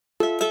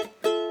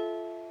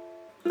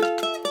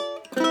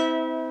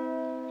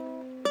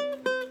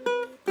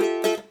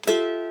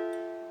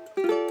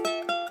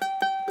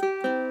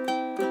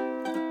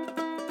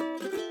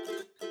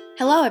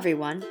Hello,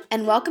 everyone,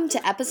 and welcome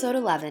to episode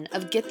 11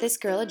 of Get This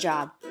Girl a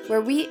Job,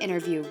 where we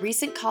interview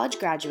recent college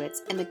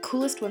graduates and the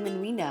coolest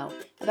women we know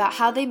about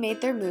how they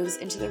made their moves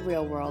into the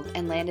real world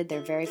and landed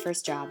their very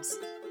first jobs.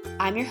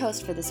 I'm your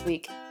host for this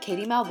week,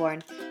 Katie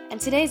Melbourne,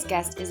 and today's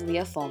guest is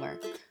Leah Fulmer.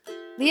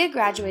 Leah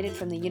graduated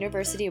from the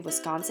University of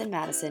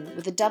Wisconsin-Madison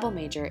with a double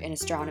major in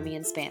astronomy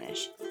and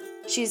Spanish.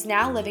 She is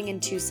now living in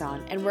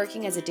Tucson and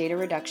working as a data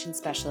reduction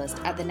specialist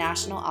at the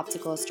National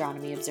Optical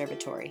Astronomy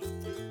Observatory.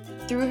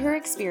 Through her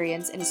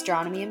experience in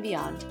astronomy and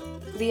beyond,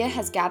 Leah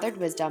has gathered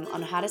wisdom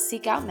on how to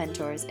seek out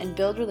mentors and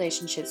build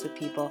relationships with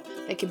people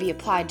that can be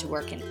applied to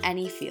work in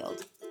any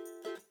field.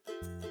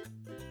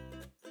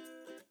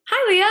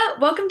 Hi, Leah.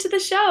 Welcome to the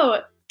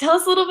show. Tell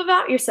us a little bit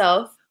about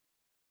yourself.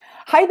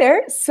 Hi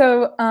there.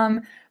 So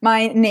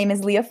my name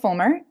is Leah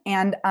Fulmer,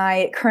 and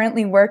I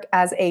currently work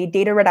as a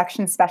data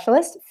reduction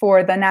specialist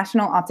for the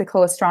National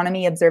Optical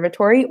Astronomy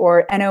Observatory,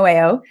 or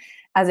NOAO,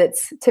 as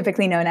it's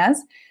typically known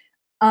as.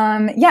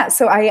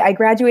 So I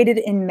graduated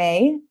in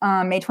May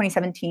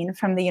 2017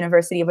 from the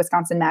University of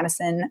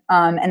Wisconsin-Madison.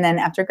 And then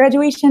after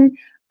graduation,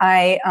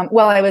 I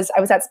was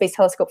at Space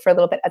Telescope for a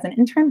little bit as an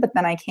intern, but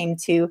then I came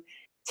to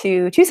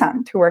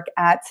Tucson to work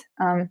at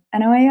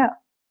NOAO.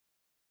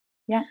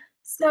 Yeah.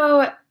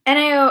 So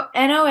NOAO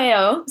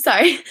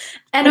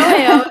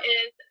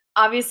is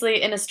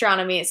obviously in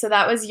astronomy. So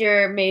that was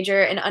your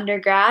major in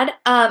undergrad.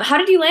 How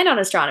did you land on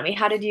astronomy?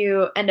 How did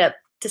you end up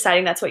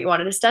deciding that's what you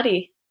wanted to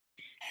study?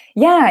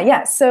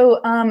 Yeah.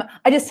 So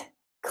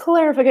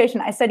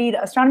clarification, I studied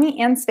astronomy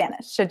and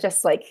Spanish. So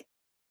just like,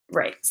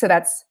 right. So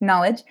that's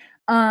knowledge.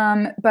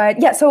 I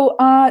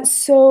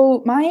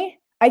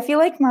feel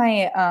like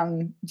my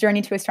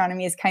journey to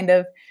astronomy is kind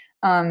of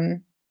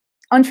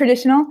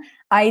untraditional.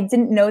 I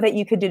didn't know that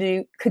you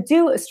could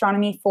do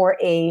astronomy for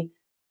a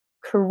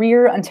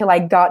career until I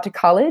got to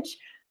college.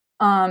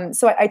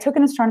 So I took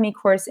an astronomy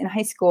course in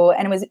high school,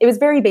 and it was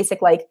very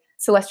basic, like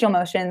celestial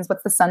motions,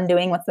 what's the sun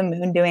doing, what's the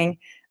moon doing,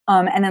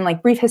 and then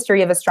like brief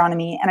history of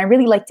astronomy, and I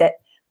really liked it.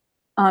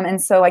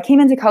 And so I came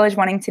into college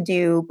wanting to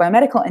do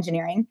biomedical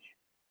engineering,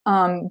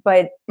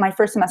 but my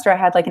first semester I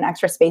had like an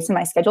extra space in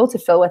my schedule to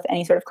fill with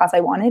any sort of class I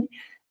wanted.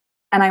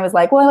 And I was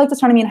like, well, I liked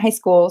astronomy in high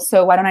school,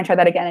 so why don't I try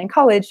that again in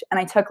college? And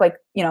I took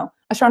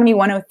Astronomy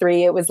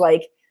 103. It was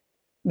like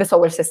the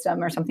solar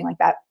system or something like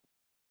that.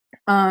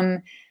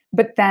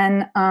 But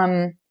then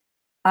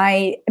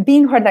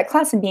being part of that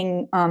class and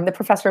being the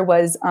professor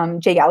was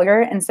Jay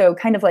Gallagher. And so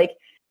kind of like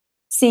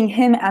seeing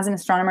him as an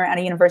astronomer at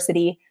a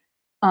university,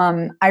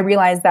 I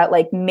realized that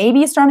like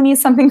maybe astronomy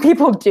is something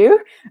people do.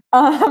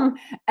 And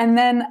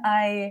then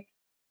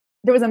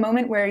there was a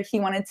moment where he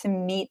wanted to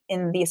meet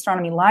in the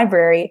astronomy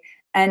library,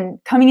 and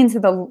coming into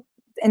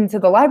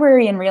the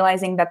library and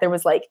realizing that there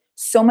was like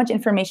so much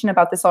information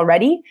about this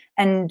already,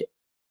 and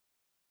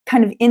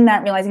kind of in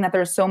that realizing that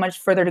there's so much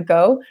further to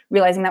go,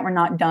 realizing that we're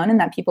not done and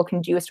that people can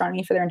do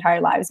astronomy for their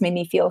entire lives, made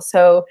me feel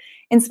so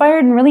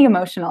inspired and really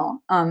emotional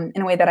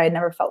in a way that I had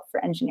never felt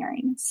for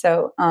engineering.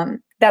 So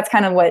that's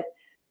kind of what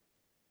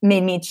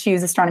made me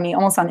choose astronomy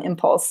almost on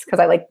impulse, because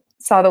I like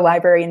saw the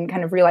library and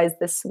kind of realized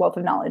this wealth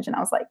of knowledge, and I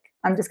was like,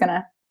 I'm just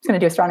gonna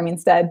do astronomy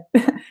instead.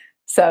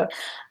 So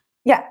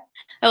yeah.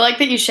 I like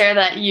that you share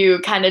that you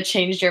kind of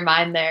changed your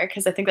mind there,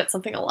 because I think that's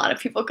something a lot of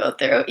people go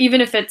through,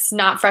 even if it's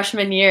not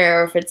freshman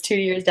year or if it's 2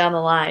 years down the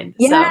line.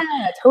 Yeah,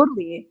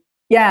 totally.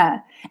 Yeah.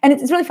 And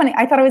it's really funny.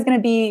 I thought I was going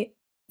to be,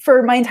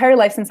 for my entire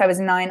life since I was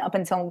 9 up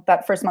until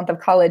that first month of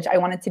college, I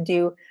wanted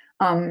to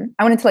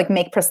like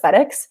make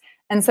prosthetics.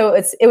 And so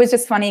it was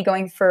just funny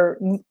going for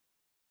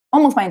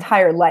almost my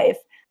entire life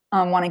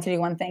wanting to do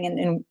one thing, and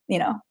in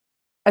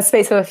a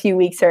space of a few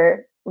weeks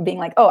or being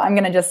like, oh, I'm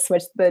going to just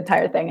switch the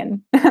entire thing.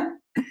 And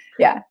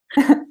yeah.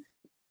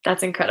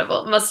 That's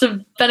incredible. Must have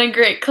been a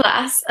great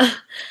class.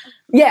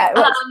 Yeah, it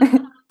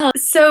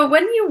was. So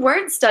when you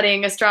weren't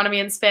studying astronomy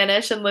and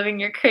Spanish and living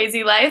your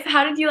crazy life,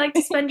 how did you like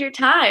to spend your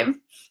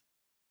time?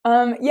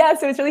 So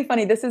it's really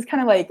funny. This is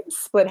kind of like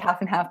split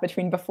half and half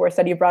between before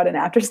study abroad and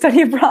after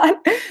study abroad.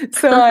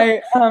 So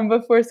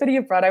before study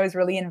abroad, I was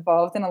really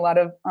involved in a lot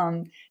of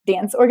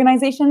dance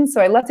organizations.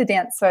 So I loved to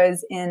dance. So I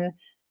was in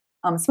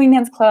swing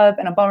dance club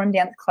and a ballroom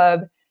dance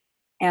club,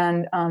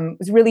 and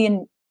was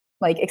really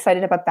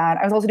excited about that.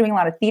 I was also doing a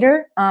lot of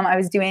theater. I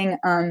wanted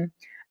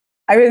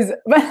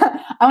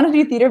to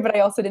do theater, but I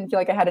also didn't feel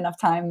like I had enough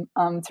time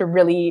to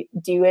really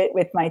do it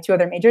with my 2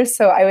 other majors.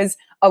 So I was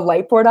a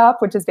light board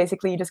op, which is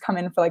basically you just come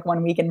in for like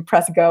 1 week and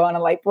press go on a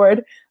light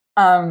board.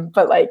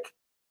 But like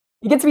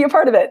you get to be a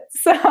part of it.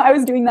 So I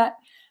was doing that.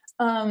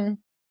 And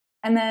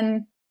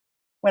then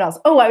what else?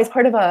 Oh, I was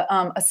part of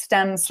a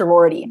STEM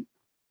sorority.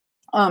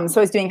 So I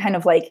was doing kind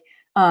of like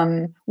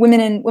women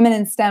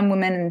in STEM,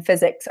 women in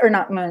physics, or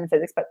not women in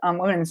physics, but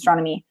women in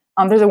astronomy.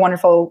 There's a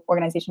wonderful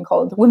organization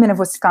called Women of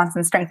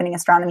Wisconsin Strengthening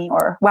Astronomy,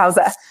 or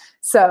WOWSA.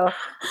 So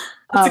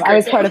I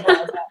was part of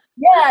WOWSA.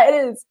 Yeah, it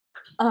is.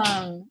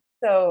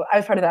 So I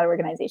was part of that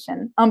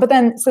organization. But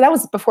then, so that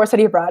was before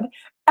study abroad.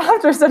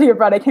 After study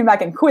abroad, I came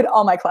back and quit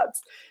all my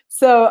clubs.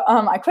 So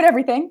I quit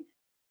everything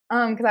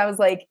because I was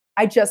like,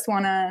 I just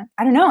wanted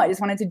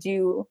to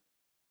do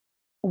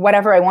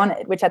whatever I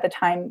wanted, which at the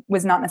time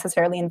was not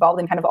necessarily involved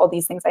in kind of all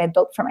these things I had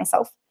built for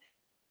myself.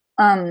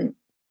 And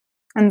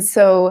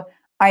so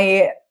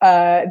I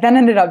then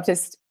ended up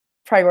just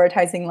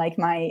prioritizing like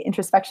my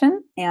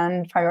introspection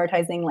and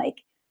prioritizing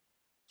like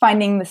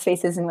finding the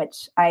spaces in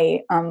which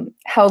I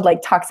held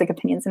like toxic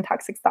opinions and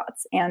toxic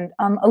thoughts, and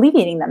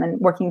alleviating them and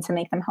working to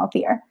make them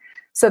healthier.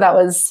 So that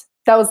was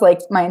like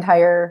my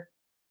entire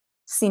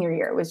senior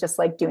year, was just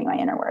like doing my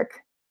inner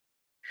work.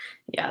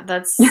 Yeah,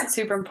 that's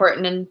super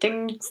important, and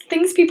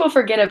things people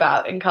forget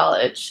about in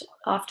college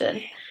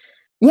often.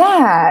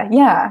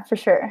 Yeah, for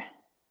sure.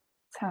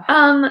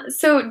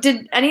 So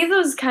did any of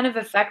those kind of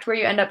affect where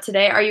you end up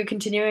today? Are you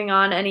continuing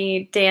on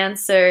any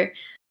dance or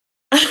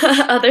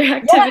other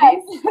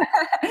activities?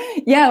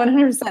 Yeah,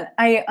 100%.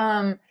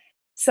 I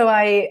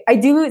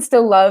do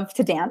still love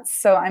to dance.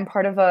 So I'm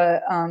part of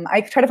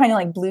I try to find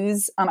like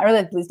blues. I really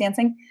like blues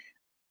dancing.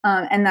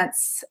 And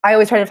I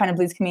always try to find a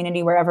blues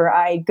community wherever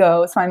I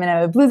go. So I'm in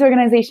a blues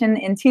organization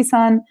in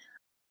Tucson,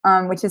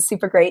 which is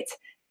super great.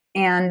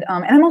 And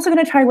I'm also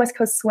going to try West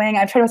Coast Swing.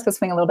 I've tried West Coast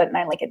Swing a little bit and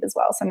I like it as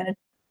well. So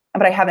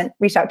but I haven't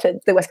reached out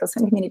to the West Coast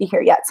Swing community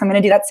here yet. So I'm going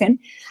to do that soon.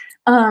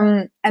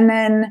 And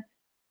then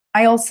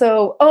I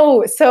also,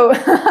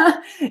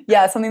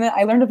 yeah, something that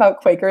I learned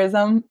about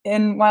Quakerism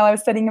while I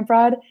was studying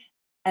abroad.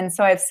 And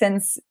so I've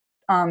since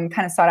kind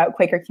of sought out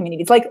Quaker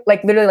communities, like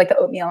literally like the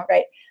oatmeal,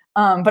 right?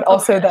 But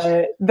also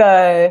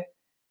the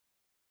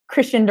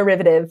Christian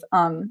derivative.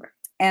 And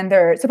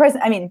they're surprising.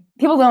 I mean,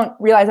 people don't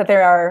realize that they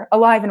are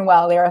alive and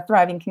well. They are a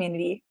thriving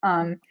community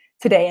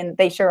today, and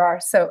they sure are.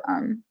 So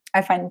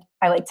I find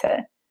I like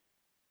to,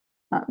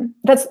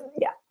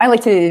 I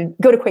like to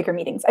go to Quaker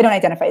meetings. I don't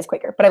identify as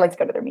Quaker, but I like to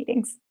go to their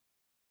meetings.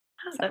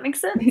 Oh, that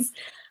makes sense.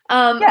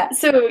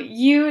 So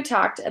you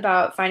talked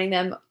about finding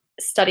them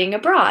studying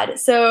abroad.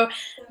 So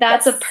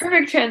that's a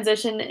perfect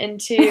transition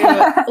into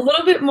a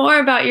little bit more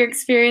about your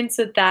experience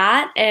with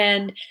that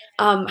and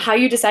how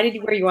you decided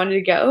where you wanted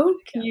to go.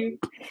 Can you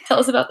tell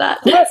us about that?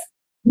 Yes.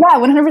 Yeah,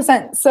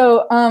 100%.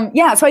 So,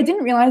 so I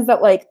didn't realize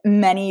that like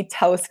many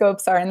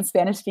telescopes are in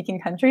Spanish-speaking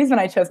countries when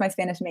I chose my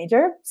Spanish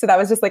major. So that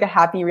was just like a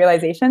happy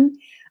realization.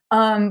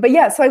 But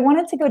yeah, so I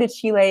wanted to go to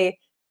Chile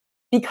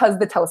because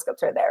the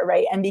telescopes are there,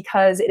 right? And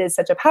because it is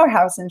such a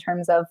powerhouse in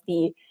terms of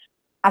the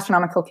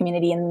astronomical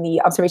community and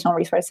the observational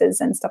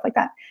resources and stuff like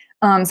that.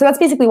 So that's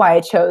basically why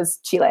I chose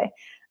Chile.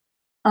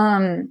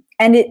 And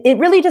it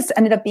really just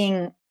ended up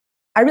being,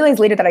 I realized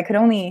later that I could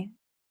only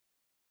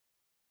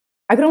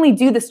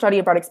do the study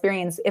abroad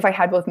experience if I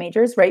had both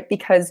majors, right?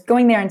 Because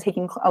going there and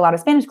taking a lot of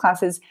Spanish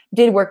classes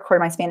did work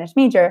toward my Spanish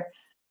major.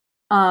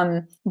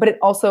 But it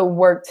also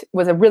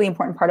was a really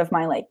important part of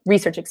my like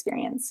research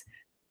experience.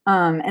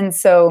 And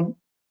so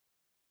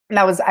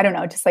that was, I don't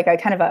know, just like a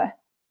kind of a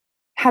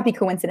happy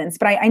coincidence.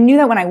 But I knew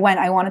that when I went,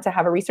 I wanted to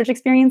have a research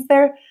experience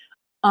there.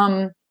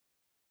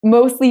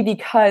 Mostly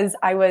because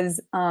I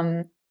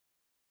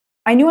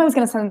knew I was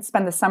going to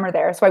spend the summer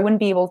there, so I wouldn't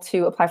be able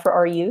to apply for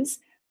REUs.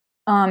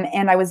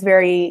 And I was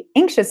very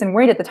anxious and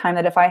worried at the time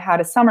that if I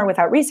had a summer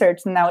without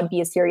research, then that would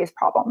be a serious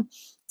problem.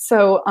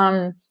 So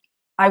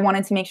I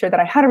wanted to make sure that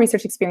I had a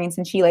research experience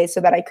in Chile so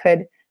that I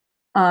could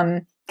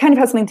kind of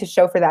have something to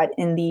show for that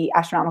in the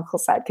astronomical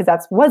side, because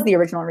that was the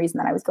original reason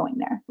that I was going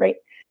there, right?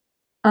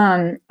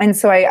 And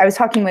so I was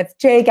talking with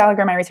Jay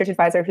Gallagher, my research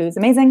advisor, who's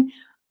amazing.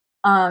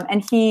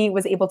 And he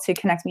was able to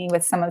connect me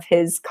with some of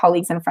his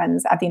colleagues and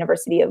friends at the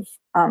University of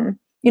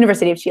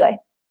Chile.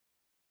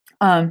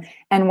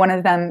 And one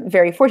of them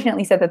very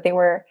fortunately said that they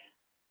were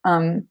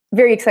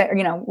very excited,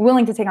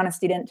 willing to take on a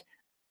student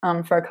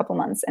for a couple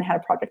months and had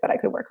a project that I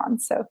could work on.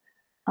 So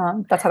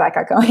that's how that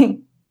got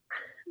going.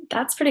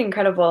 That's pretty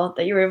incredible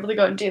that you were able to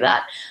go and do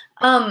that.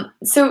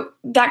 So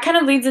that kind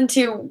of leads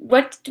into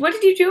what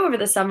did you do over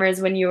the summers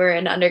when you were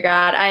in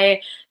undergrad?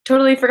 I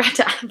totally forgot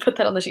to put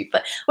that on the sheet,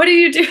 but what did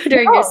you do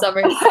during your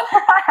summers?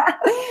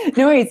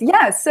 No worries.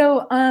 Yeah.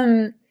 So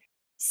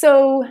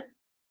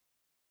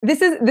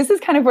this is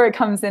kind of where it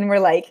comes in, where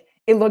like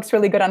it looks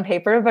really good on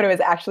paper, but it was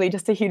actually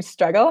just a huge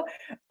struggle.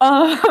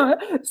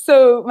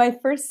 So my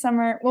first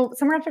summer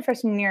after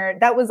freshman year,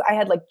 I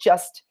had like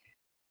just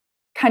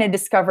kind of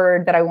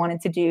discovered that I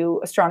wanted to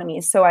do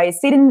astronomy. So I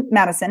stayed in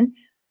Madison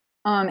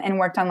and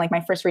worked on like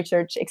my first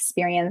research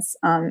experience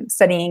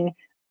studying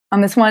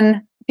this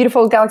one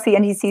beautiful galaxy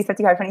NGC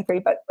 5523,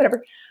 but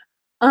whatever.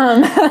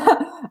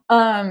 So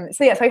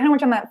I kind of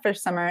worked on that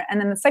first summer. And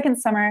then the second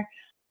summer,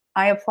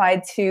 I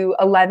applied to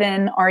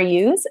 11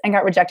 RUs and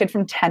got rejected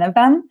from 10 of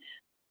them.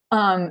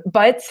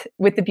 But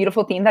with the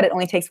beautiful theme that it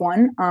only takes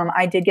one,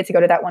 I did get to go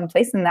to that one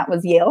place, and that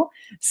was Yale.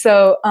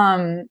 So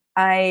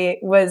I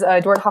was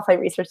a Dort Hofflight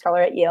Research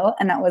Scholar at Yale,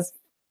 and I was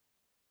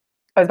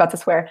about to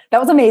swear. That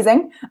was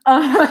amazing.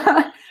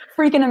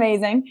 Freaking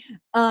amazing.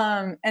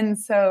 And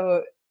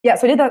so, yeah,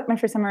 so I did that my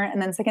first summer,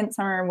 and then second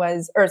summer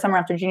summer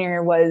after junior year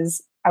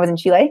I was in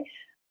Chile.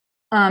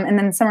 And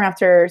then summer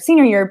after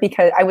senior year,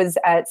 because I was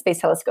at Space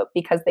Telescope,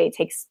 because they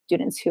take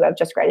students who have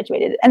just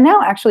graduated. And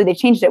now actually they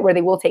changed it where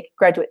they will take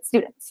graduate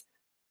students,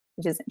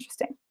 which is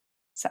interesting.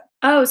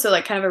 Oh, so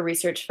like kind of a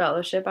research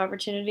fellowship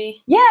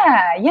opportunity.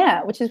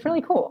 Yeah, which is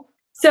really cool.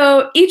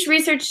 So each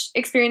research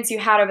experience you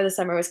had over the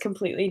summer was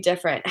completely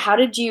different. How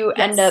did you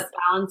end up Yes.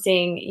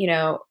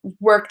 balancing,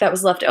 work that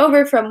was left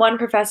over from one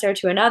professor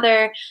to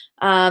another,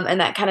 and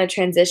that kind of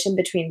transition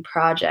between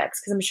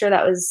projects? Because I'm sure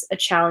that was a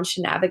challenge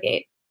to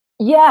navigate.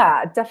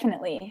 Yeah,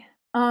 definitely.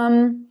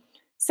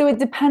 So it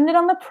depended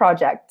on the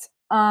project.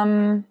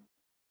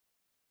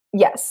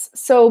 Yes.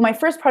 So my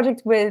first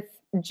project with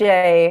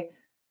Jay,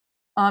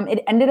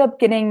 it ended up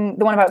getting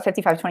the one about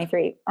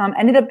 5523,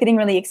 ended up getting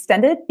really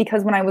extended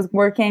because when I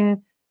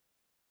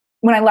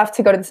left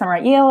to go to the summer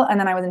at Yale and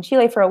then I was in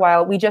Chile for a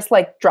while, we just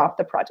like dropped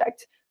the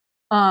project.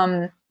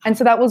 And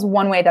so that was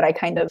one way that I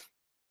kind of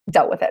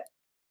dealt with it.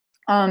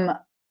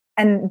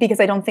 And because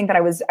I don't think that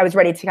I was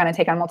ready to kind of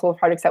take on multiple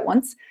projects at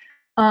once.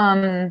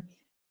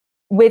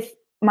 With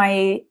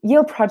my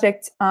Yale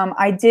project,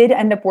 I did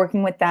end up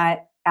working with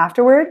that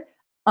afterward.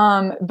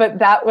 But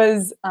that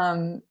was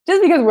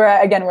just because where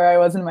I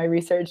was in my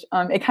research,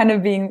 it kind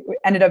of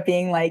ended up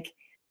being like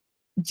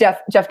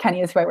Jeff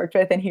Kenny is who I worked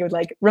with, and he would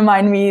like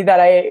remind me that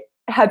I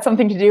had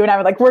something to do, and I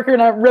would like work on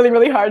it really,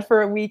 really hard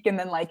for a week, and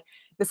then like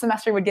the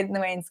semester would get in the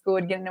way and school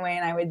would get in the way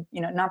and I would,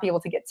 not be able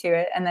to get to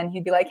it. And then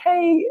he'd be like,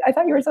 hey, I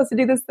thought you were supposed to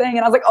do this thing.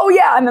 And I was like, oh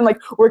yeah. And then like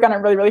work on it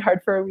really, really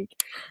hard for a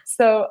week.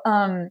 So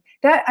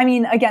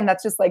again,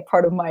 that's just like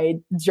part of my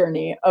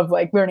journey of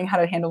like learning how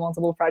to handle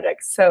multiple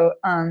projects. So,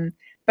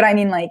 but I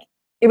mean, like,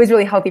 it was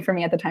really healthy for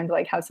me at the time to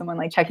like have someone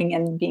like checking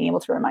in, being able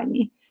to remind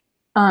me.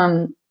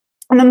 And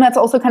then that's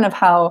also kind of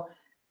how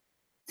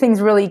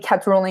things really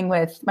kept rolling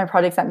with my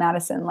projects at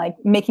Madison, like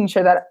making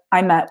sure that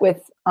I met with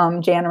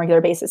Jay on a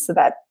regular basis so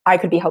that I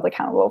could be held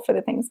accountable for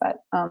the things that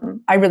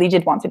I really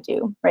did want to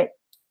do, right?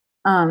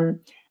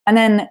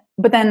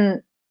 But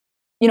then,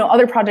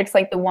 other projects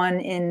like the one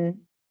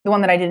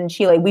that I did in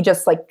Chile, we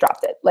just like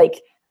dropped it.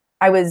 Like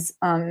that was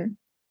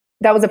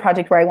a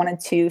project where I wanted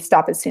to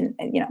stop as soon,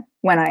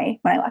 when I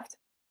left.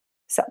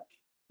 So,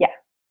 yeah.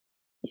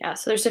 Yeah,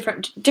 so there's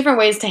different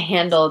ways to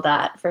handle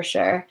that for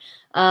sure.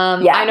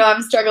 Yeah. I know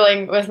I'm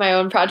struggling with my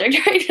own project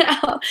right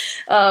now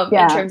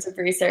in terms of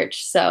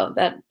research, so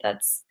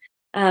that's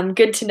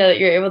good to know that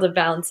you're able to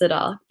balance it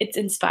all. It's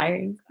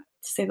inspiring,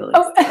 to say the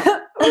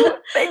least.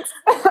 Thanks.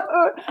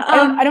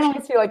 I don't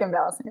always feel like I'm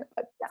balancing it,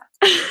 but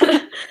yeah.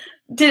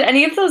 Did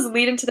any of those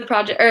lead into the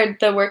project or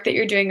the work that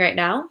you're doing right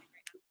now?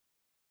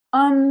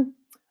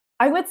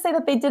 I would say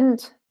that they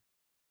didn't.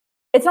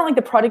 It's not like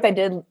the project I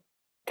did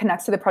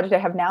connects to the project I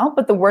have now,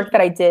 but the work that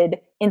I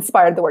did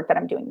inspired the work that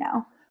I'm doing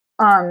now.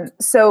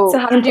 So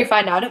how did you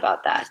find out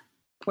about that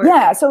work?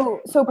 Yeah,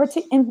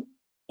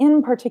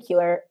 in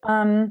particular,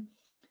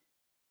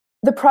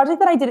 the project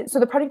that I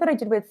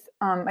did with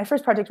my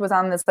first project was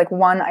on this like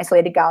one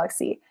isolated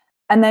galaxy,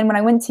 and then when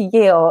I went to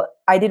Yale,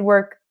 I did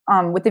work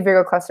with the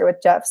Virgo cluster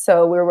with Jeff.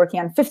 So we were working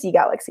on 50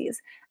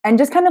 galaxies, and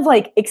just kind of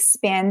like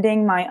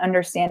expanding my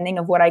understanding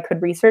of what I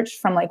could research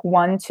from like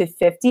 1 to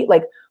 50,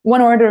 like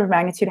one order of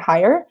magnitude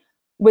higher,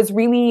 was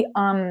really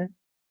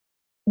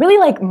really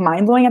like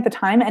mind-blowing at the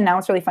time. And now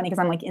it's really funny because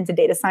I'm like into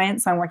data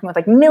science, so I'm working with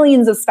like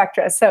millions of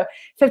spectra, so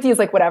 50 is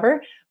like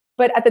whatever.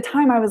 But at the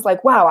time I was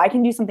like, wow, I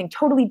can do something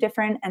totally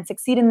different and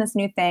succeed in this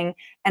new thing.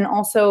 And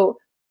also,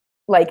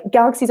 like,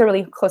 galaxies are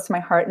really close to my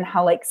heart, and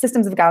how like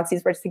systems of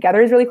galaxies work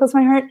together is really close to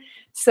my heart.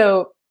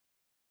 So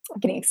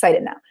I'm getting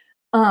excited now.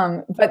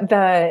 But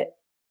the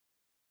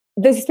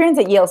experience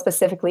at Yale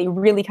specifically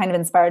really kind of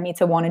inspired me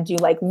to want to do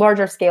like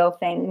larger scale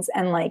things.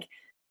 And like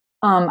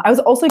I was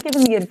also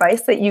given the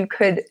advice that you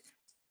could,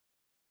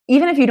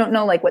 even if you don't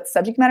know like what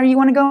subject matter you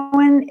want to go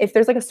in, if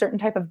there's like a certain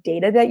type of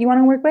data that you want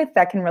to work with,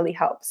 that can really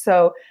help.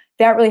 So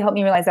that really helped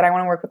me realize that I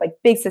want to work with like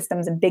big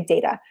systems and big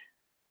data.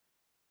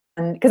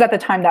 And because at the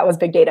time that was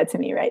big data to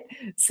me, right?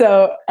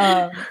 So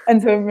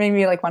and so it made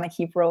me like want to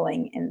keep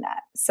rolling in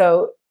that.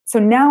 So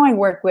now I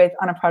work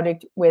on a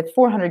project with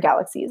 400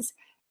 galaxies,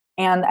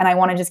 and I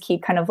want to just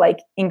keep kind of like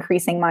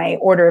increasing my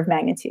order of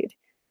magnitude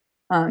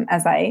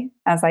as I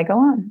go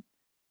on.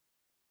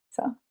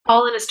 So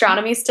all in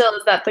astronomy still?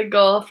 Is that the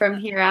goal from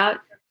here out?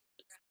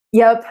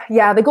 Yep.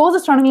 Yeah. The goal is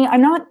astronomy.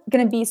 I'm not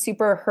going to be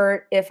super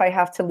hurt if I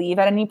have to leave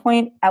at any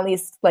point. At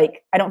least,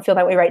 like, I don't feel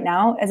that way right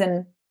now. As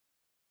in,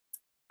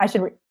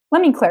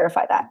 let me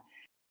clarify that.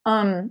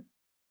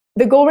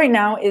 The goal right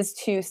now is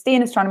to stay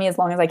in astronomy as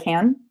long as I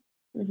can.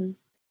 Mm-hmm.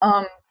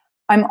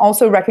 I'm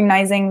also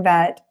recognizing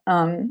that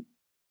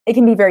it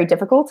can be very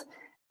difficult.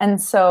 And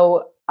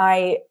so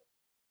I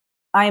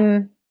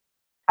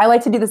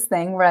like to do this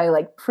thing where I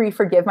like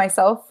pre-forgive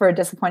myself for a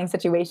disappointing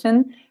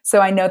situation. So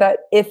I know that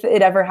if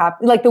it ever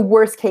happened, like the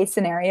worst case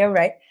scenario,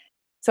 right?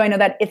 So I know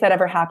that if that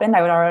ever happened,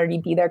 I would already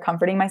be there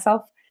comforting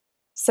myself.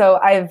 So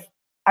I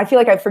feel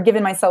like I've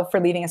forgiven myself for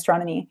leaving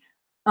astronomy.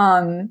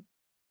 But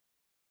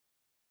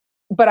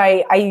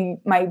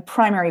my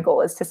primary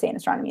goal is to stay in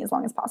astronomy as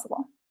long as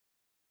possible.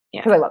 Yeah.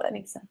 Because I love it. That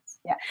makes sense.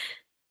 Yeah.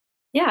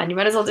 Yeah. And you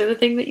might as well do the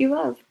thing that you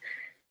love.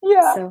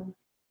 Yeah. So,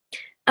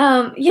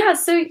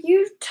 so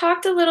you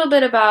talked a little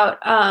bit about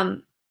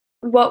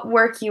what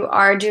work you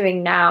are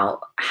doing now,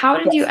 how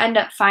did you Yes. end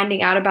up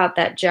finding out about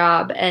that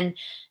job? And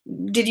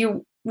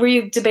were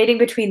you debating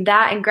between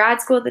that and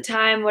grad school at the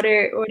time? What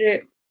are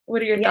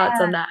your thoughts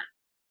Yeah. on that?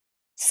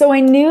 So I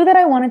knew that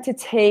I wanted to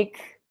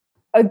take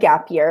a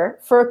gap year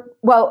for,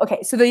 well,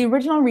 okay. So the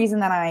original reason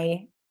that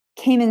I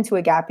came into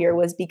a gap year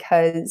was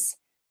because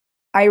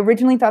I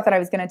originally thought that I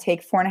was going to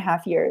take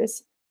 4.5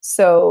 years.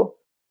 So,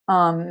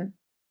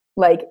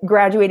 like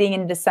graduating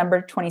in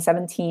December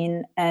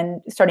 2017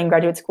 and starting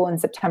graduate school in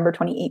September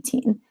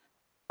 2018.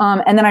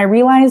 And then I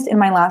realized in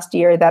my last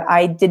year that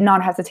I did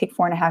not have to take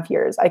 4.5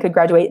 years. I could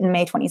graduate in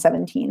May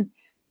 2017,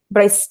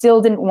 but I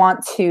still didn't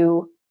want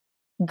to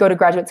go to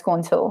graduate school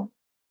until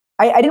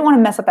I didn't want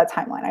to mess up that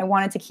timeline. I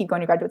wanted to keep going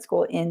to graduate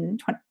school in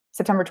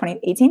September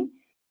 2018.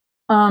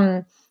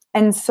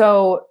 And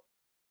so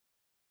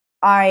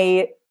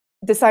I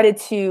decided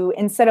to,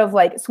 instead of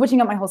like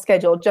switching up my whole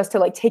schedule, just to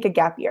like take a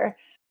gap year.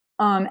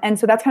 And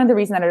so that's kind of the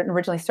reason that it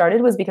originally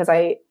started, was because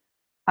I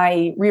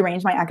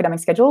rearranged my academic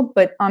schedule,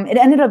 but it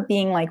ended up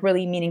being like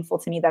really meaningful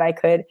to me that I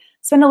could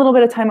spend a little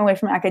bit of time away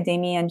from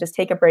academia and just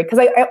take a break. Because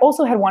I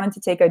also had wanted to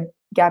take a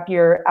gap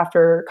year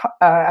after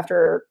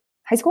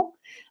high school,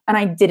 and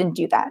I didn't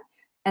do that.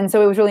 And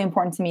so it was really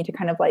important to me to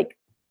kind of like,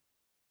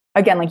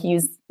 again, like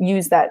use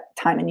that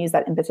time and use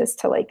that impetus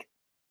to like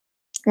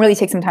really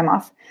take some time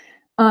off.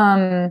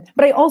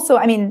 But I also,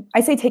 I mean,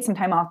 I say take some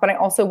time off, but I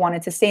also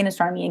wanted to stay in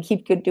astronomy and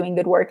keep doing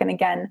good work. And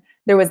again,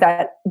 there was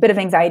that bit of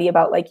anxiety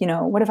about like,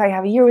 what if I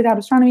have a year without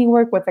astronomy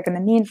work? What's that going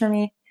to mean for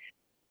me?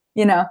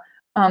 You know,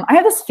 I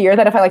have this fear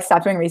that if I like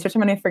stop doing research,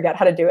 I'm going to forget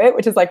how to do it,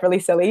 which is like really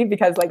silly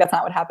because like that's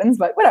not what happens,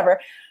 but whatever.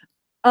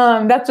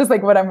 That's just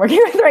like what I'm working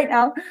with right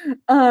now.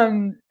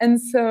 And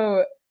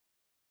so,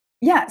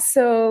 yeah,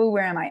 so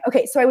where am I?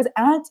 Okay, so I was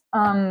at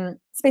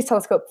Space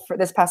Telescope for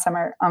this past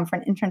summer for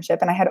an internship,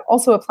 and I had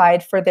also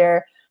applied for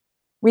their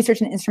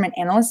research and instrument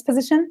analyst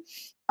position.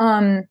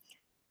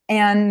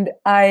 And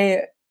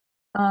I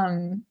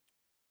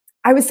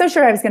was so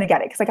sure I was going to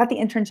get it because I got the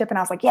internship and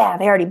I was like, yeah,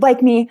 they already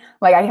like me.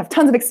 Like I have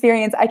tons of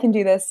experience. I can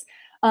do this.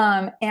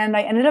 And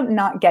I ended up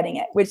not getting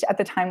it, which at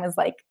the time was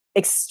like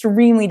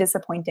extremely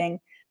disappointing.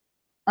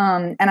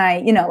 And I,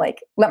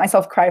 like let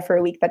myself cry for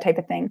a week, that type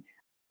of thing.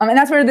 And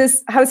that's where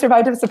this how to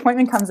survive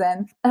disappointment comes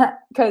in,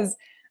 because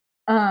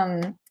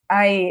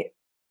I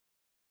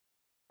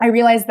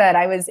realized that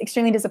I was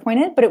extremely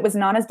disappointed, but it was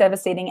not as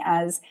devastating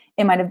as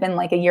it might have been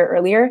like a year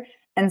earlier.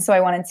 And so I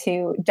wanted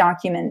to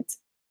document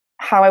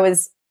how I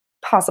was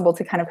possible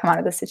to kind of come out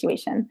of this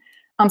situation.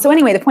 So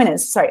anyway, the point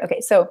is, sorry,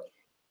 okay, so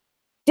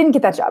didn't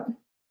get that job.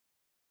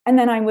 And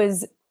then I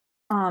was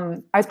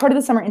part of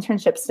the summer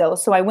internship still.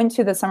 So I went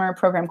to the summer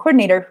program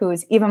coordinator, who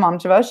is Eva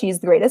Momcheva. She's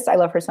the greatest. I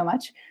love her so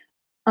much.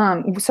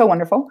 So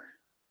wonderful.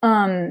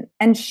 And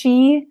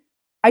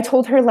I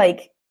told her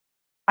like,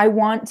 I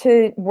want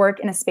to work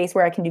in a space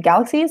where I can do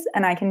galaxies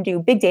and I can do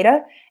big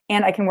data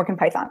and I can work in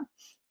Python.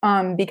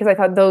 Because I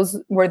thought those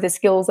were the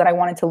skills that I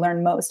wanted to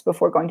learn most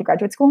before going to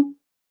graduate school.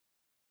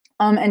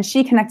 And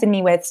she connected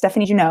me with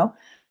Stephanie Junot,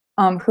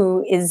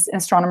 who is an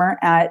astronomer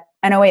at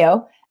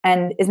NOAO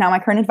and is now my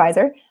current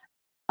advisor.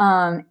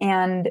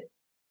 And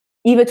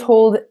Eva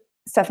told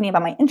Stephanie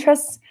about my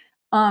interests,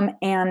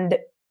 and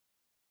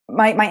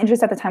my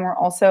interests at the time were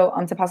also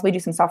to possibly do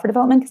some software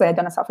development, because I had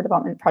done a software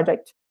development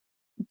project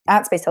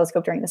at Space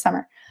Telescope during the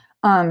summer.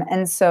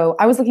 And so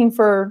I was looking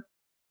for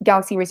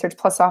galaxy research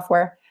plus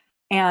software,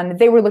 and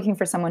they were looking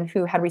for someone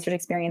who had research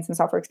experience and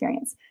software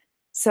experience.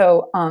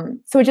 So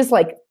it just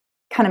like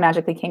kind of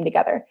magically came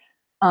together.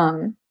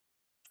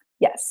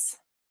 Yes.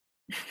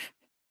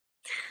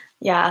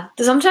 Yeah.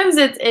 Sometimes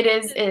it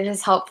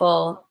is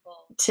helpful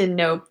to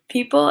know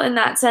people in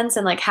that sense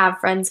and like have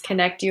friends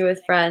connect you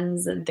with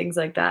friends and things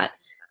like that.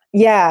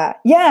 Yeah.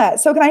 Yeah.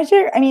 So can I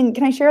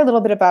share a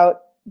little bit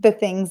about the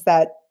things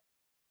that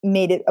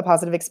made it a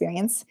positive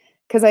experience?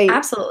 Because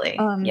Absolutely.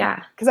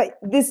 Yeah.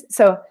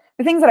 So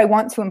the things that I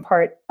want to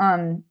impart,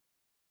 in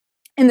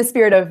the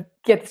spirit of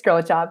get this girl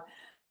a job,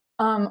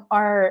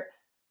 are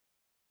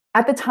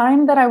at the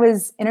time that I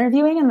was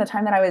interviewing and the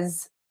time that I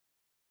was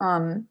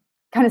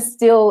kind of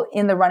still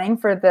in the running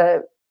for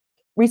the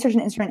research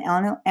and instrument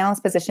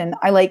analyst position,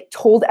 I like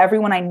told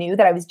everyone I knew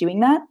that I was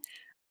doing that,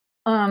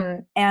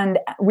 and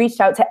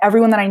reached out to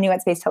everyone that I knew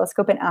at Space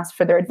Telescope and asked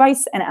for their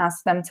advice and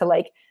asked them to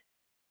like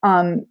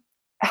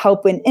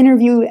help in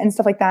interview and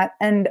stuff like that.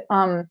 And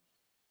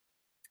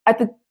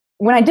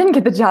when I didn't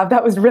get the job,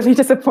 that was really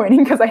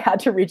disappointing because I had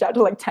to reach out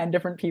to like 10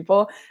 different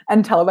people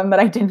and tell them that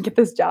I didn't get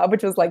this job,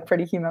 which was like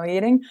pretty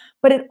humiliating.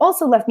 But it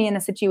also left me in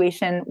a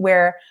situation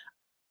where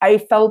I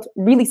felt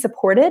really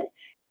supported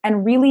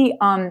and really,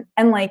 and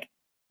like,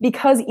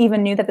 because Eva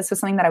knew that this was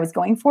something that I was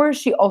going for,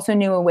 she also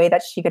knew a way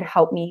that she could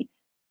help me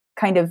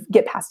kind of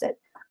get past it.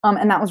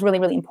 And that was really,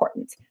 really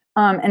important.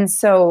 And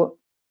so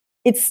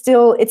it's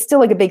still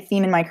like a big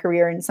theme in my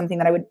career, and something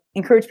that I would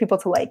encourage people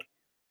to like,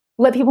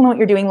 let people know what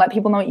you're doing, let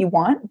people know what you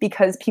want,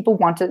 because people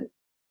want you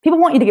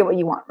to get what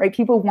you want, right?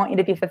 People want you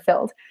to be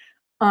fulfilled.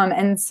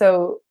 And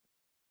so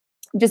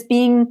just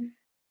being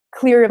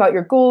clear about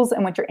your goals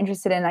and what you're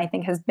interested in, I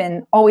think has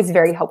been always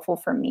very helpful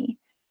for me.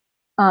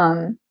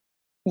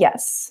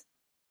 Yes.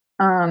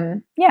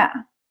 Yeah.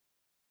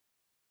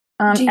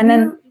 And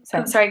then,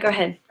 sorry, go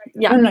ahead.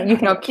 Yeah, no, you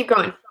can keep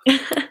going.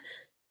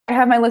 I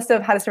have my list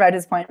of how to survive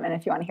disappointment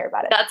if you want to hear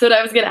about it. That's what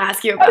I was going to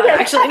ask you about,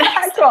 actually.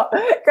 Next. Cool.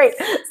 Great.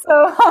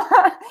 So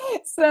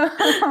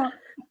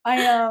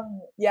I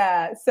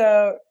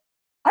so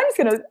I'm just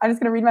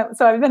gonna read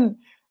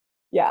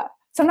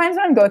sometimes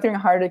when I'm going through a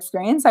hard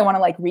experience, I want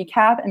to like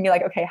recap and be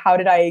like, okay, how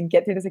did I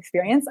get through this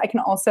experience? I can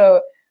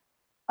also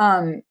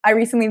I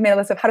recently made a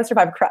list of how to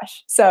survive a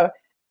crush. So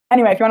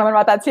anyway, if you want to learn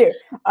about that too,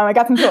 I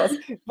got some tools.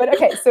 But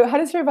okay, so how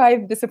to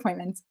survive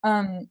disappointment.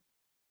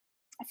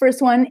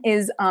 First one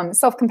is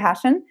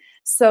self-compassion.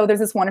 So there's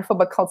this wonderful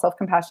book called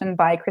Self-Compassion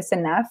by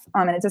Kristin Neff,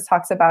 and it just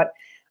talks about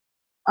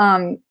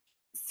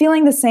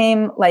feeling the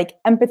same like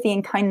empathy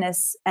and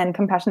kindness and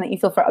compassion that you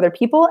feel for other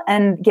people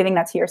and giving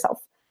that to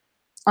yourself.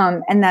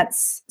 And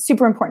that's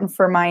super important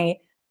for my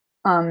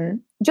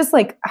just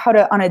like how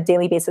to on a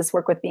daily basis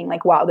work with being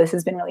like, wow, this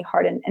has been really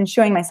hard, and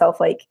showing myself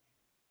like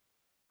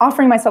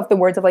offering myself the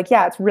words of like,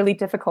 yeah, it's really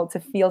difficult to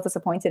feel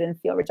disappointed and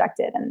feel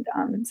rejected.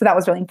 And so that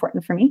was really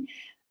important for me.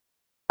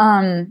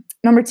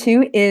 Number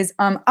two is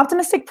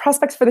optimistic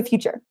prospects for the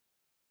future.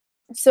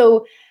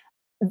 So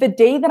the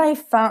day that I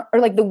found, or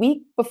like the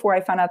week before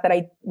I found out that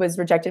I was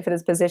rejected for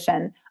this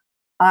position,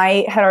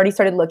 I had already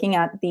started looking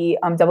at the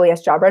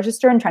WS job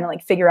register and trying to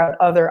like figure out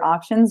other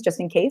options just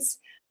in case.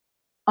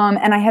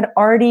 And I had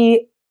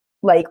already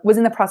like was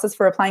in the process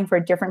for applying for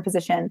a different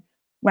position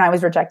when I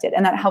was rejected.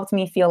 And that helped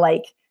me feel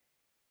like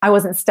I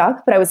wasn't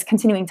stuck, but I was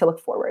continuing to look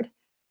forward.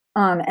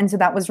 And so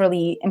that was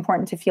really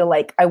important to feel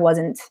like it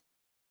wasn't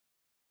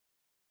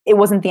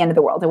the end of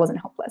the world. It wasn't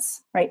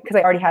hopeless, right? Because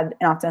I already had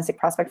an optimistic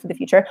prospect for the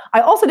future.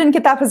 I also didn't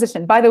get that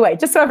position, by the way,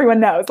 just so everyone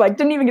knows, like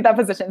didn't even get that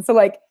position. So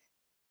like,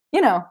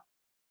 you know,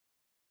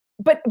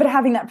 but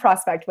having that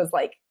prospect was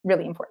like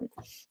really important.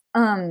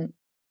 And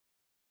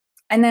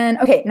then,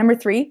 okay, number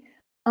three,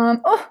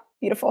 oh,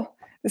 beautiful.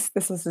 This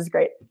is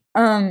great.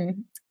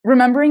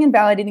 Remembering and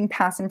validating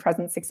past and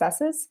present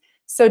successes.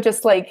 So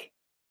just like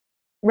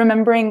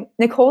remembering,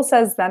 Nicole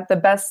says that the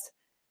best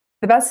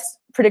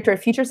predictor of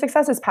future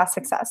success is past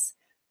success.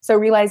 So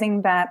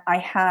realizing that I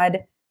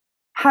had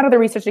other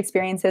research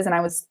experiences and I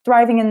was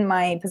thriving in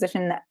my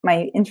position,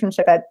 my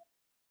internship at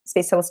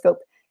Space Telescope,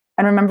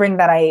 and remembering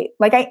that I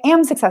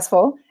am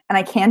successful and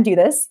I can do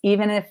this,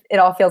 even if it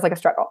all feels like a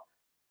struggle,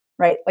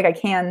 right? Like I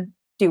can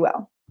do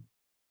well.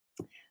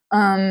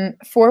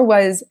 4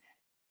 was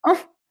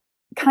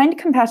kind,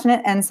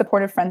 compassionate, and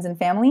supportive friends and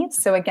family.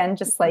 So again,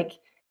 just like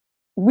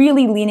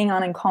really leaning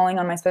on and calling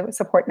on my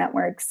support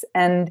networks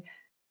and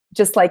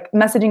just like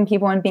messaging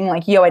people and being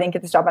like, yo, I didn't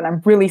get this job and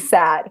I'm really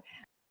sad.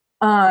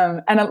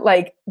 And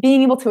like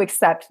being able to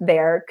accept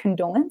their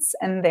condolence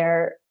and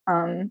their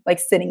like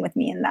sitting with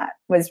me in that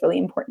was really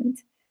important.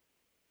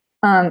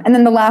 And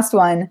then the last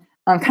one,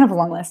 kind of a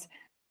long list.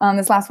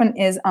 This last one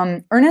is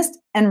earnest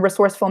and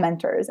resourceful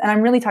mentors. And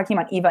I'm really talking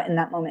about Eva in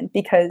that moment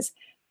because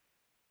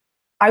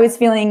I was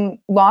feeling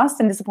lost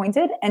and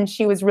disappointed. And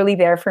she was really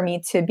there for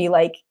me to be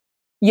like,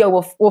 yo,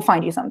 we'll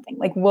find you something.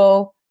 Like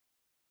we'll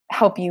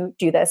help you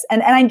do this.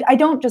 And I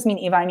don't just mean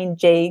Eva, I mean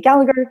Jay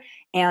Gallagher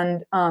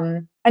and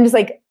just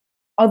like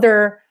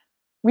other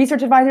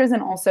research advisors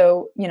and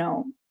also, you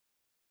know,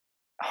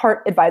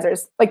 heart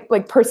advisors,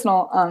 like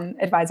personal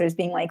advisors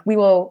being like, we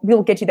will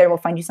get you there, we'll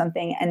find you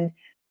something. And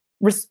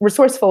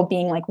resourceful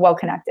being like well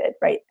connected,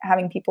 right?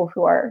 Having people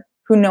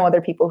who know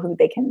other people who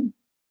they can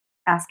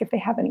ask if they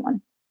have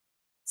anyone.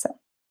 So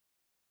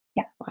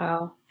yeah.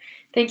 Wow.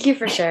 Thank you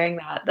for sharing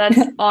that. That's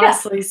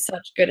honestly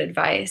such good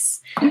advice.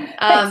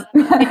 Because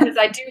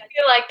I do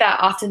feel like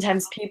that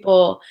oftentimes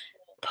people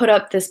put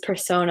up this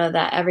persona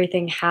that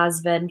everything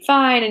has been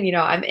fine and, you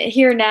know, I'm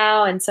here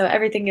now and so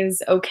everything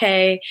is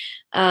okay.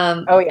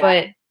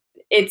 But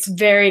it's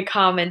very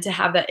common to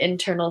have that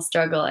internal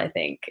struggle, I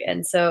think.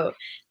 And so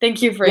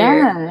thank you for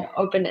your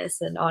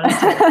openness and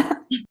honesty.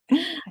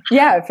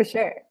 Yeah, for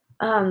sure.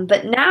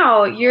 But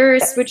now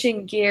you're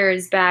switching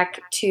gears back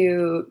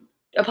to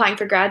applying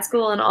for grad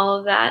school and all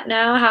of that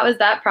now. How is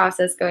that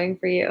process going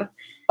for you?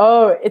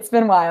 Oh, it's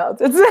been wild.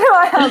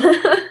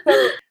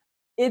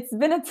 It's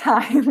been a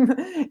time.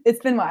 It's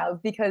been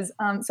wild because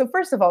so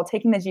first of all,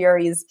 taking the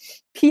GRE's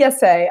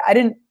PSA, I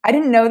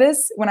didn't know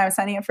this when I was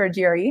signing up for a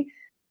GRE.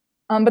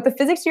 But the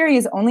physics GRE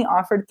is only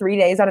offered 3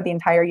 days out of the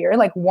entire year,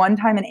 like one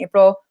time in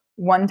April,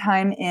 one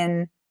time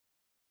in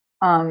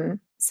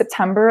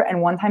September,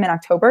 and one time in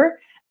October.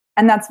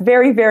 And that's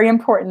very, very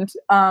important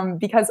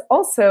because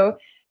also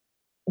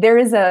there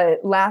is a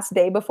last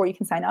day before you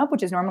can sign up,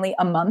 which is normally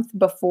a month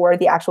before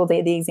the actual day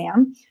of the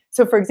exam.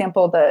 So for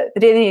example, the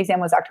day of the exam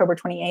was October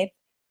 28th,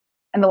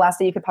 and the last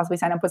day you could possibly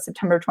sign up was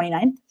September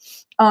 29th.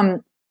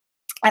 And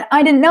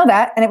I didn't know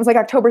that, and it was like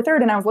October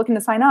 3rd, and I was looking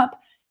to sign up,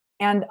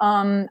 and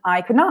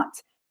I could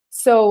not.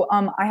 So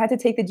I had to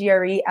take the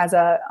GRE as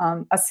a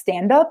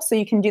stand-up. So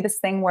you can do this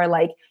thing where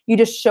like you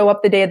just show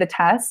up the day of the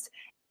test,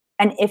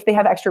 and if they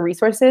have extra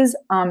resources,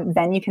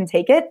 then you can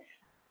take it.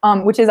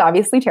 which is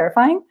obviously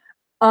terrifying.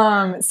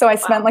 So I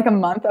spent like a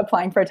month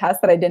applying for a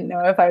test that I didn't know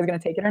if I was going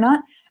to take it or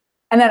not.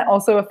 And that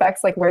also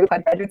affects like where we apply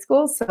to graduate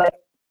school. So like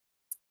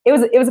it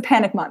was a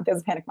panic month. It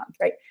was a panic month,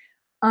 right?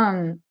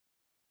 That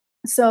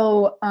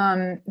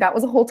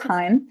was a whole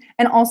time.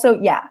 And also,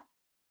 yeah,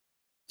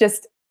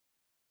 just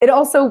it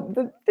also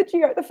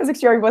the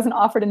physics GRE wasn't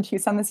offered in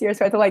Tucson this year,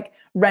 so I had to like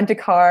rent a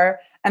car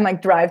and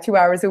like drive 2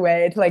 hours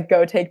away to like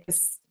go take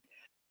this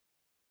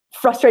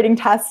frustrating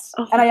test,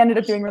 and I ended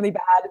up doing really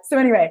bad. So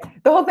anyway,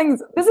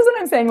 this is what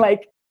I'm saying,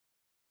 like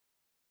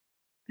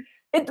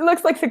it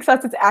looks like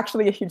success, it's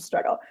actually a huge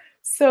struggle.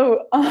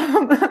 So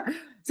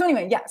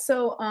anyway, yeah,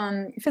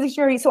 physics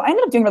GRE, so I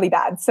ended up doing really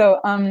bad.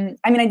 So I mean,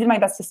 I did my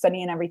best to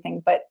study and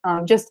everything, but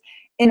just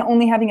in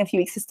only having a few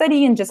weeks to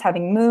study and just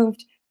having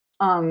moved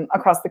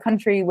across the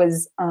country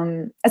was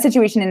a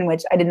situation in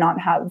which I did not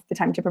have the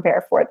time to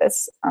prepare for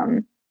this,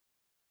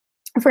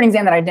 for an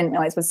exam that I didn't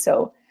realize was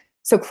so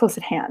close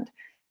at hand.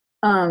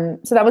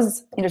 So that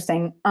was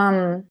interesting.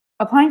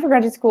 Applying for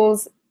graduate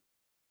schools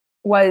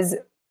was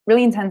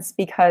really intense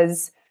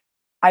because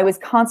I was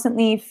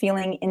constantly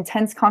feeling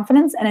intense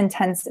confidence and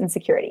intense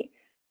insecurity.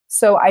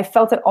 So I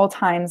felt at all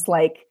times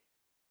like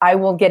I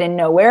will get in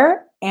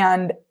nowhere,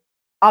 and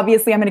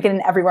obviously I'm going to get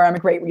in everywhere. I'm a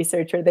great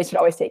researcher. They should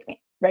always take me,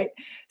 right?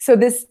 So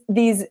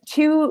these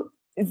two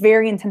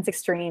very intense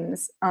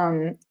extremes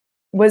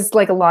was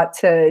like a lot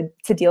to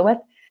deal with.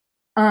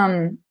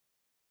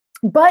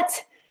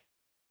 But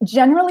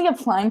generally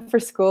applying for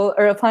school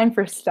or applying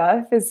for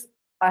stuff is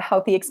a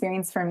healthy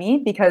experience for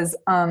me because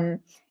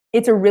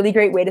it's a really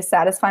great way to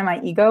satisfy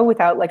my ego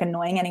without like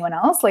annoying anyone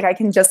else. Like I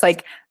can just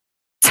like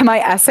to my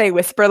essay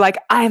whisper like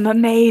I'm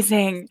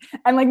amazing,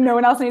 and like no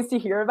one else needs to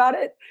hear about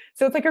it.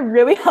 So it's like a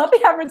really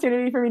healthy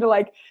opportunity for me to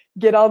like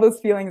get all those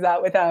feelings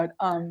out without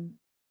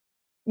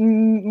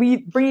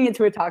bringing it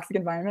to a toxic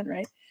environment,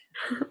 right?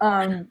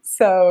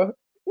 So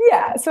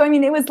yeah, so I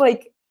mean, it was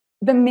like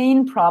the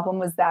main problem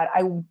was that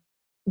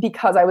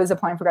because I was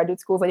applying for graduate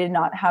schools, I did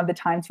not have the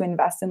time to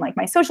invest in like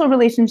my social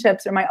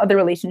relationships or my other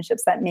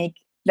relationships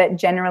that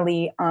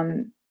generally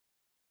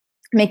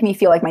make me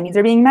feel like my needs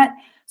are being met.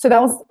 So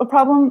that was a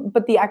problem.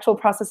 But the actual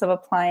process of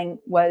applying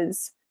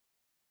was,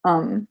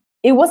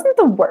 it wasn't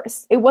the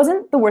worst. It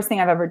wasn't the worst thing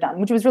I've ever done,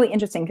 which was really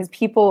interesting because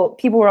people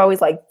were always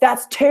like,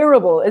 "That's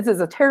terrible. This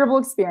is a terrible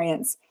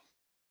experience."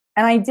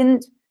 And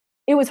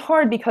it was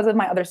hard because of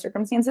my other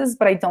circumstances,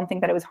 but I don't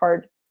think that it was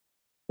hard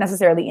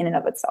necessarily in and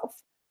of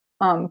itself.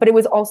 But it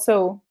was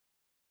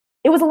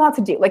a lot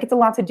to do. Like it's a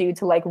lot to do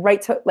to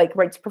write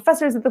to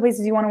professors at the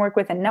places you want to work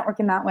with and network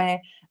in that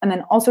way. And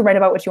then also write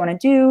about what you want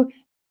to do.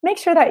 Make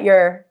sure that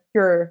your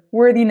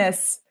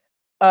worthiness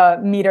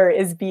meter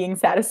is being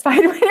satisfied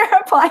when you're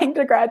applying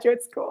to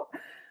graduate school.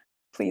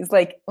 Please,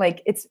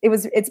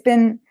 it's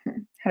been,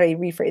 how do I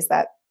rephrase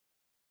that?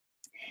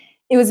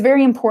 It was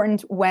very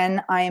important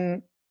when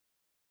I'm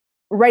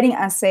writing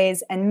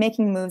essays and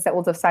making moves that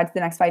will decide to the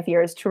next 5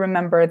 years to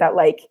remember that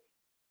like,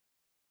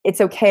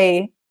 it's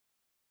okay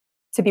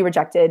to be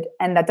rejected.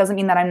 And that doesn't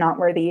mean that I'm not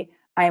worthy.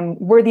 I am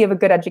worthy of a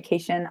good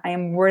education. I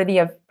am worthy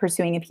of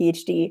pursuing a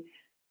PhD.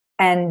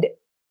 And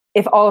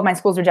if all of my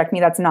schools reject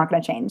me, that's not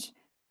going to change.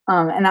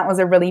 And that was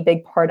a really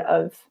big part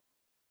of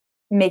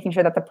making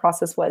sure that the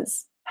process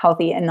was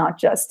healthy and not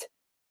just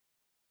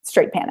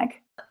straight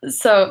panic.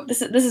 So this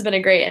has been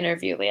a great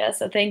interview, Leah.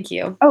 So thank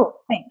you. Oh,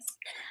 thanks.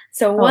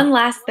 So one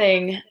last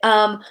thing.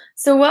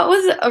 So what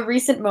was a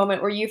recent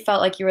moment where you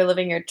felt like you were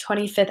living your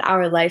 25th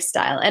hour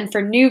lifestyle? And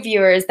for new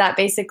viewers, that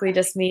basically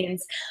just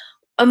means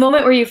a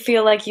moment where you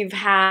feel like you've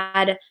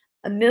had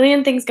a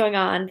million things going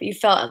on, but you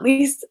felt at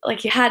least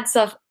like you had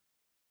stuff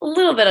a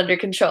little bit under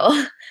control.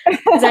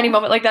 Is there any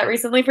moment like that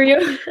recently for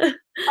you?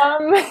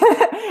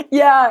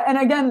 Yeah. And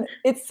again,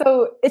 it's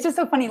just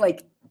so funny.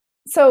 Like,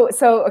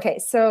 okay.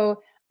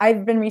 So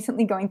I've been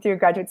recently going through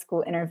graduate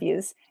school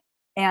interviews,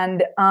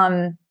 and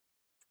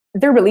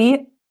they're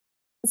really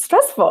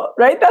stressful,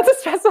 right? That's a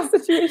stressful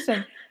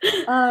situation.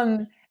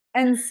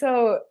 And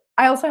so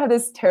I also have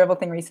this terrible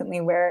thing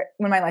recently where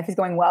when my life is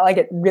going well, I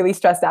get really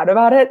stressed out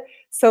about it.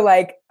 So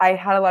like I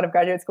had a lot of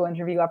graduate school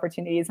interview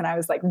opportunities and I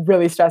was like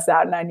really stressed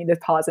out, and I need to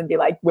pause and be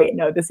like, wait,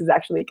 no, this is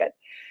actually good.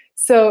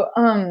 So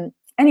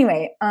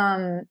anyway,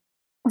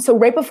 so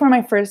right before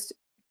my first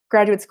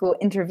graduate school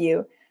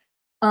interview,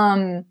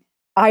 I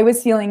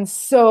was feeling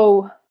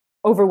so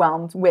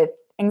overwhelmed with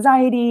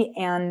anxiety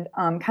and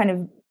kind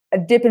of a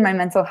dip in my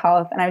mental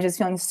health, and I was just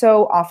feeling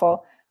so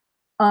awful.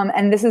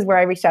 And this is where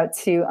I reached out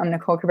to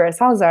Nicole Cabrera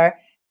Salazar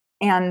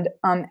and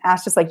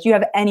asked just like, do you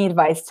have any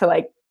advice to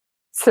like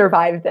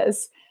survive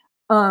this?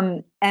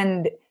 And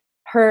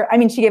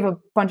she gave a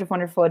bunch of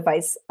wonderful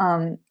advice.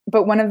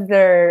 But one of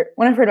her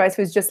advice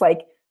was just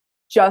like,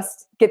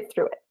 just get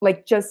through it.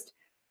 Like, just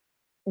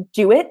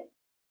do it.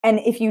 And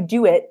if you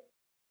do it,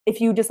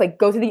 if you just like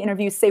go through the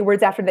interview, say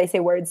words after they say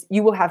words,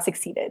 you will have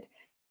succeeded.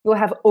 You will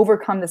have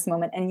overcome this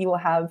moment, and you will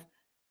have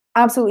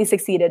absolutely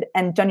succeeded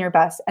and done your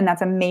best. And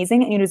that's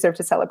amazing. And you deserve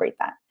to celebrate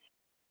that.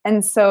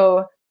 And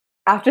so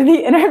after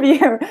the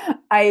interview,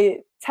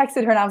 I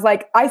texted her and I was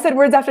like, I said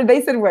words after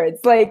they said words.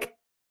 Like,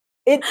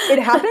 it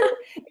happened.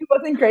 It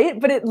wasn't great,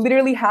 but it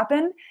literally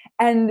happened.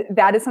 And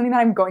that is something that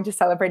I'm going to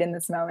celebrate in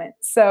this moment.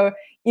 So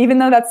even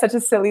though that's such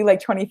a silly,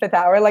 like 25th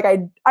hour, like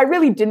I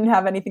really didn't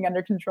have anything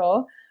under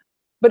control,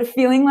 but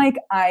feeling like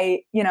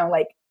I,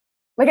 like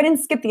I didn't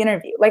skip the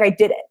interview, like I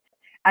did it.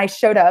 I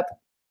showed up,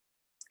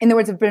 in the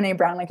words of Brene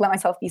Brown, like, let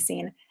myself be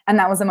seen. And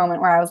that was a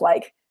moment where I was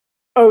like,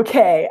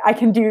 okay, I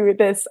can do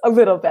this a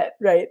little bit,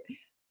 right?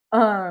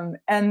 And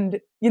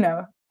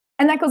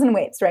that goes in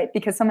waves, right?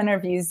 Because some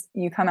interviews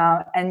you come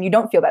out and you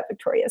don't feel that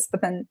victorious,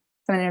 but then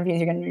some interviews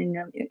you're going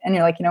to, and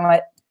you're like, you know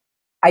what?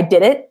 I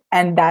did it,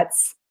 and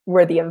that's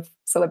worthy of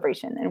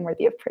celebration and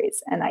worthy of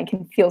praise. And I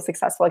can feel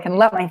successful. I can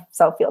let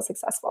myself feel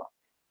successful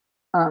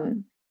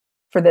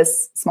for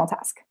this small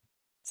task.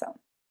 So,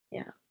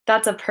 yeah,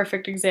 that's a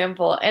perfect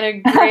example and a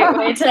great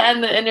way to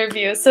end the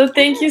interview. So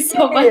thank you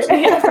so much,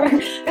 Leah, for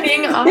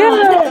being on.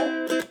 Yeah.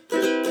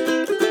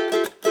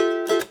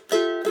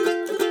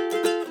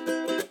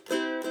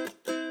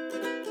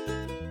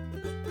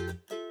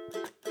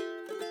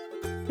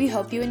 We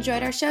hope you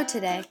enjoyed our show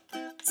today.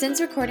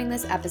 Since recording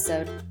this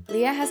episode,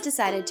 Leah has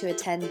decided to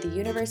attend the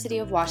University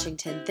of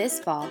Washington this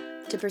fall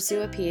to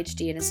pursue a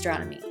PhD in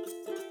astronomy.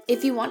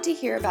 If you want to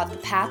hear about the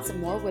paths of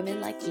more women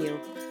like you,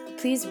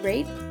 please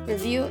rate,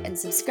 review, and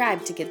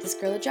subscribe to Get This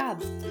Girl a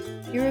Job.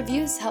 Your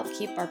reviews help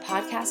keep our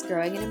podcast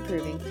growing and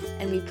improving,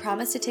 and we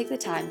promise to take the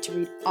time to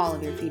read all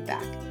of your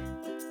feedback.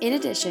 In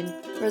addition,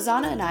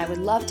 Rosanna and I would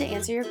love to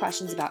answer your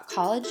questions about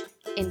college,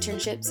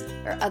 internships,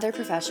 or other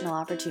professional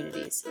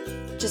opportunities.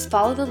 Just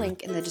follow the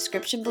link in the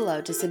description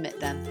below to submit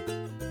them.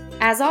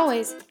 As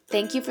always,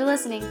 thank you for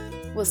listening.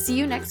 We'll see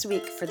you next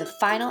week for the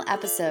final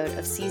episode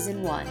of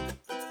Season 1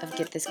 of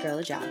Get This Girl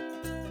a Job.